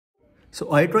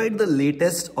So I tried the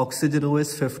latest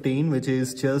OxygenOS 15, which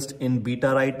is just in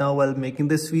beta right now while making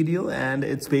this video, and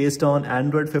it's based on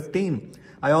Android 15.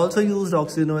 I also used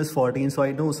OxygenOS 14, so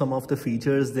I know some of the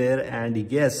features there. And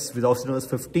yes, with OxygenOS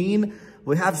 15,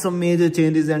 we have some major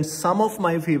changes, and some of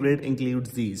my favorite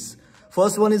includes these.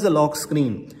 First one is the lock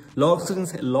screen.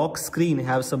 Lock screen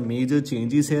have some major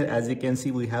changes here. As you can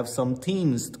see, we have some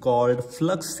themes called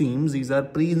Flux themes. These are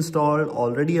pre-installed,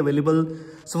 already available.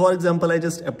 So for example, I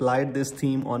just applied this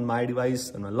theme on my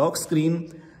device on a lock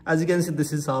screen. As you can see,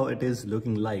 this is how it is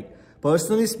looking like.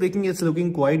 Personally speaking, it's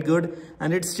looking quite good,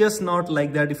 and it's just not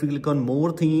like that. If you click on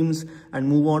more themes and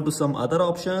move on to some other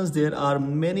options, there are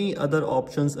many other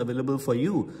options available for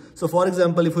you. So for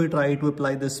example, if we try to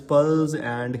apply this pulse,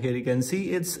 and here you can see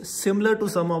it's similar to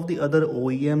some of the other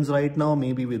OEMs right now,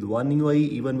 maybe with One UI,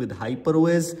 even with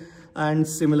HyperOS, and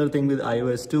similar thing with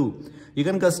iOS too. You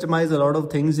can customize a lot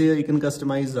of things here. You can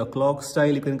customize the clock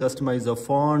style, you can customize the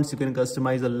fonts, you can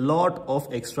customize a lot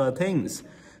of extra things.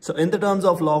 So in the terms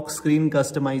of lock screen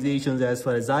customizations, as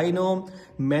far as I know,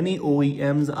 many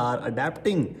OEMs are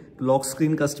adapting lock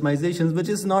screen customizations, which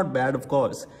is not bad, of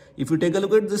course. If you take a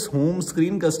look at this home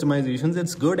screen customizations,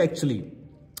 it's good actually.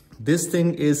 This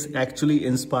thing is actually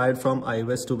inspired from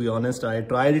iOS, to be honest. I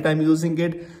tried it, I'm using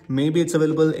it. Maybe it's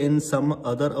available in some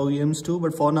other OEMs too,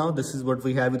 but for now, this is what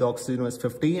we have with OxygenOS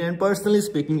 15. And personally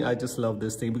speaking, I just love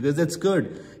this thing because it's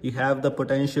good. You have the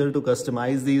potential to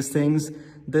customize these things.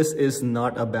 This is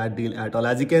not a bad deal at all.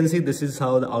 As you can see, this is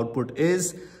how the output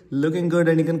is. Looking good,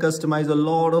 and you can customize a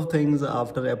lot of things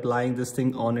after applying this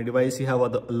thing on a device. You have a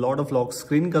lot of lock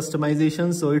screen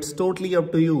customizations, so it's totally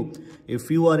up to you if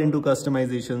you are into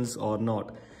customizations or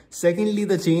not. Secondly,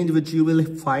 the change which you will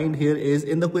find here is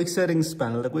in the quick settings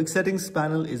panel. The quick settings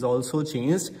panel is also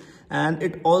changed, and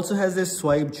it also has this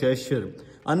swipe gesture.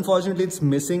 Unfortunately, it's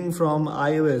missing from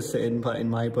iOS in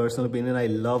my personal opinion. I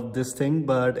love this thing,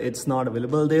 but it's not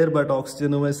available there. But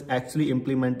OxygenOS actually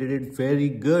implemented it very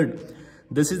good.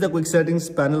 This is the quick settings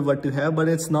panel what you have, but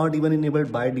it's not even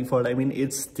enabled by default. I mean,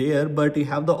 it's there, but you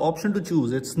have the option to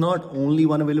choose. It's not only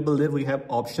one available there. We have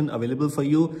option available for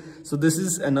you. So this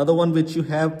is another one which you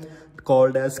have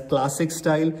called as classic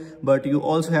style, but you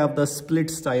also have the split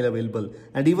style available.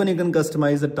 And even you can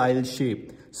customize the tile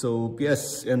shape. So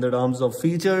yes, in the terms of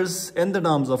features, in the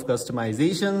terms of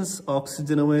customizations,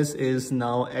 OxygenOS is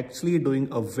now actually doing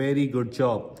a very good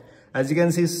job. As you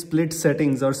can see, split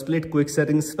settings or split quick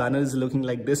settings panel is looking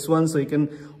like this one. So you can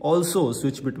also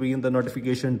switch between the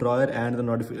notification drawer and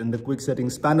the quick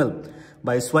settings panel.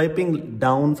 By swiping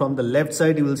down from the left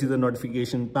side, you will see the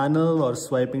notification panel, or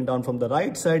swiping down from the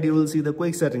right side, you will see the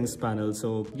quick settings panel.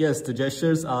 So yes, the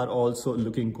gestures are also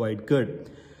looking quite good.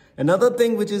 Another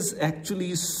thing which is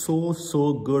actually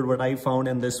so good, what I found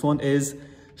in this one, is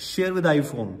share with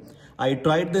iPhone. I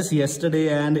tried this yesterday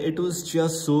and it was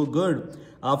just so good.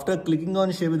 After clicking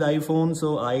on share with iPhone,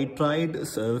 so I tried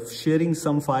sharing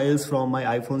some files from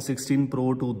my iPhone 16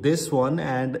 Pro to this one,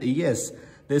 and yes,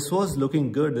 this was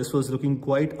looking good. This was looking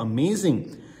quite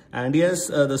amazing. And yes,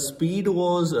 the speed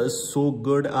was so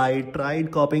good. I tried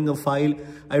copying a file.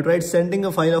 I tried sending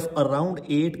a file of around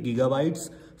 8 gigabytes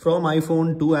from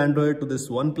iPhone to Android to this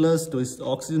OnePlus to this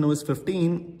OxygenOS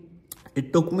 15.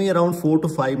 It took me around 4 to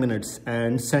 5 minutes,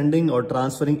 and sending or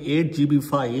transferring 8 GB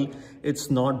file,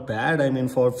 it's not bad. I mean,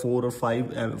 for 4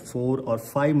 or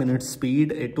 5 minutes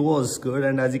speed, it was good.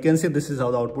 And as you can see, this is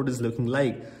how the output is looking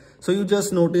like. So you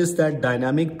just notice that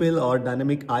dynamic pill or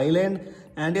dynamic island.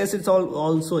 And yes, it's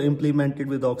also implemented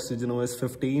with OxygenOS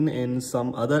 15 in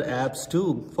some other apps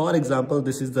too. For example,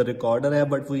 this is the recorder app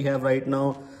that we have right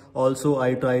now. Also,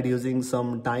 I tried using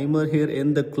some timer here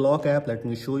in the clock app. Let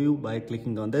me show you by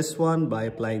clicking on this one, by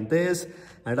applying this.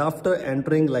 And after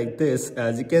entering like this,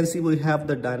 as you can see, we have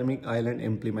the dynamic island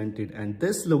implemented. And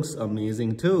this looks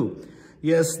amazing too.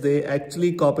 Yes, they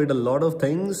actually copied a lot of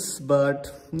things,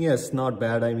 but yes, not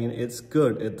bad. I mean, it's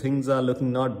good. Things are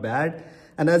looking not bad.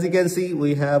 And as you can see,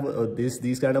 we have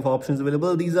these kind of options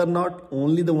available. These are not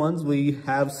only the ones. We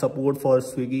have support for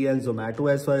Swiggy and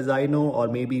Zomato as far as I know, or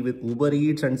maybe with Uber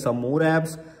Eats and some more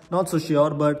apps. Not so sure,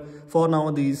 but for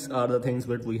now, these are the things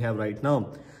that we have right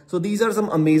now. So these are some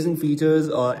amazing features,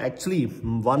 actually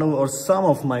some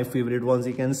of my favorite ones,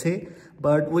 you can say.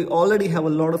 But we already have a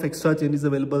lot of extra changes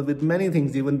available with many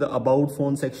things. Even the about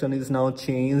phone section is now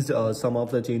changed. Some of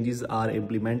the changes are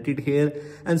implemented here,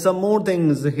 and some more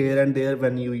things here and there.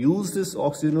 When you use this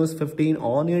OxygenOS 15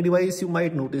 on your device, you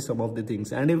might notice some of the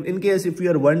things. And if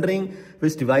you are wondering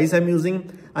which device I'm using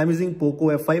Poco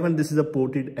F5, and this is a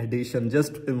ported edition.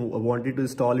 Just wanted to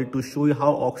install it to show you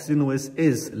how OxygenOS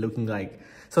is looking like.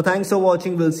 So thanks for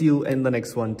watching. We'll see you in the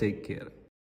next one. Take care.